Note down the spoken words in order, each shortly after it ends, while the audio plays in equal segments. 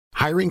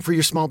Hiring for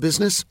your small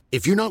business?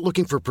 If you're not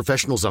looking for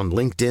professionals on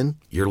LinkedIn,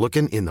 you're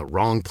looking in the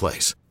wrong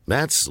place.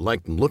 That's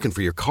like looking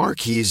for your car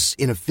keys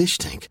in a fish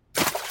tank.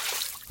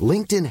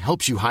 LinkedIn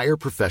helps you hire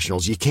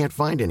professionals you can't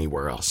find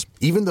anywhere else,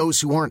 even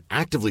those who aren't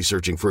actively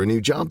searching for a new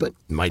job but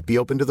might be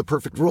open to the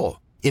perfect role.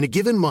 In a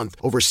given month,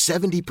 over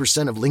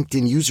 70% of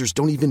LinkedIn users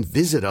don't even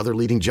visit other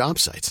leading job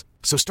sites.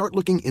 So start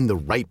looking in the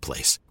right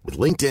place. With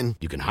LinkedIn,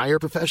 you can hire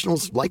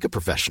professionals like a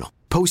professional.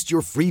 Post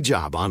your free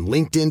job on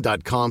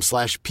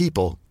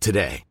linkedin.com/people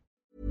today.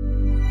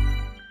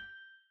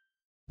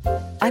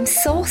 I'm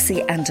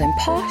saucy and I'm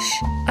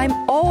posh. I'm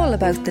all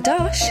about the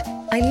dosh.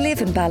 I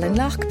live in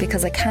Ballinlough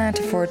because I can't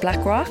afford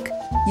Blackrock.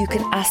 You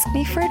can ask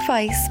me for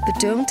advice,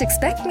 but don't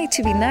expect me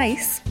to be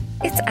nice.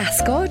 It's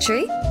Ask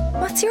Audrey.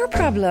 What's your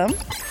problem?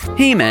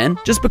 Hey man,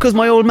 just because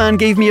my old man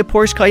gave me a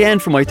Porsche Cayenne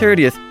for my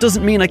 30th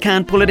doesn't mean I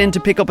can't pull it in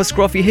to pick up a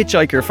scruffy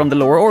hitchhiker from the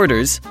lower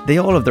orders. They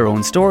all have their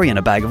own story and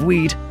a bag of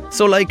weed.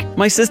 So like,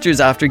 my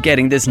sister's after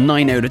getting this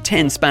 9 out of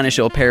 10 Spanish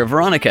au pair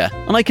Veronica,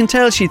 and I can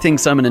tell she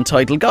thinks I'm an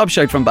entitled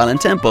gobshite from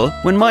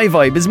Ballintemple, when my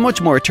vibe is much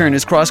more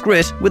Turner's Cross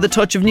grit with a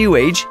touch of new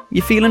age.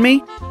 You feeling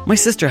me? My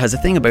sister has a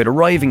thing about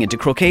arriving into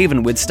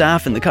Crookhaven with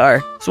staff in the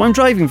car, so I'm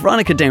driving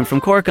Veronica down from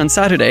Cork on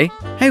Saturday.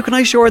 How can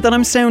I show her that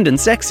I'm sound and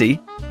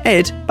sexy?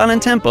 Ed,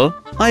 Ballintemple,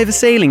 I have a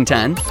sailing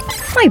tan.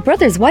 My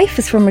brother's wife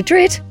is from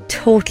Madrid,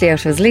 totally out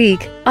of his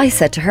league. I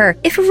said to her,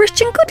 if a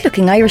rich and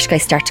good-looking Irish guy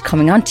started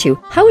coming onto you,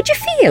 how would you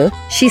feel?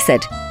 She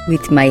said,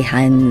 with my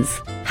hands.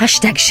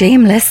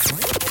 #shameless.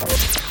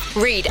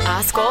 Read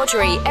Ask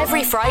Audrey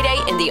every Friday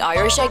in the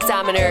Irish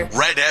Examiner.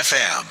 Red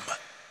FM.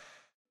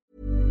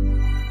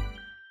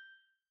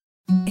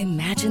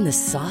 Imagine the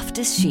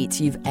softest sheets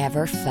you've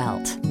ever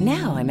felt.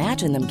 Now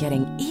imagine them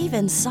getting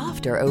even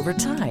softer over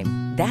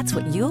time. That's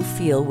what you'll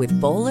feel with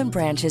Boll &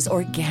 Branch's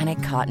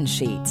organic cotton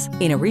sheets.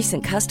 In a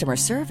recent customer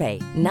survey,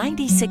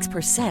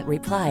 96%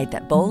 replied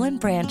that Boll &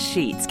 Branch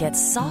sheets get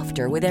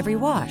softer with every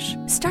wash.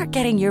 Start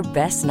getting your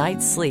best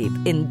night's sleep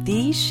in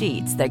these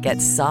sheets that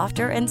get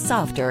softer and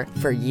softer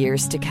for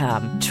years to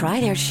come. Try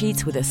their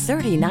sheets with a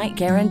 30-night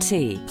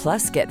guarantee.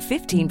 Plus, get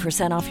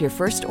 15% off your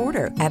first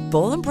order at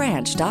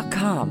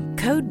bollandbranch.com.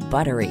 Code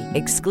BUTTERY.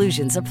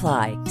 Exclusions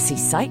apply. See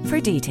site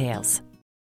for details.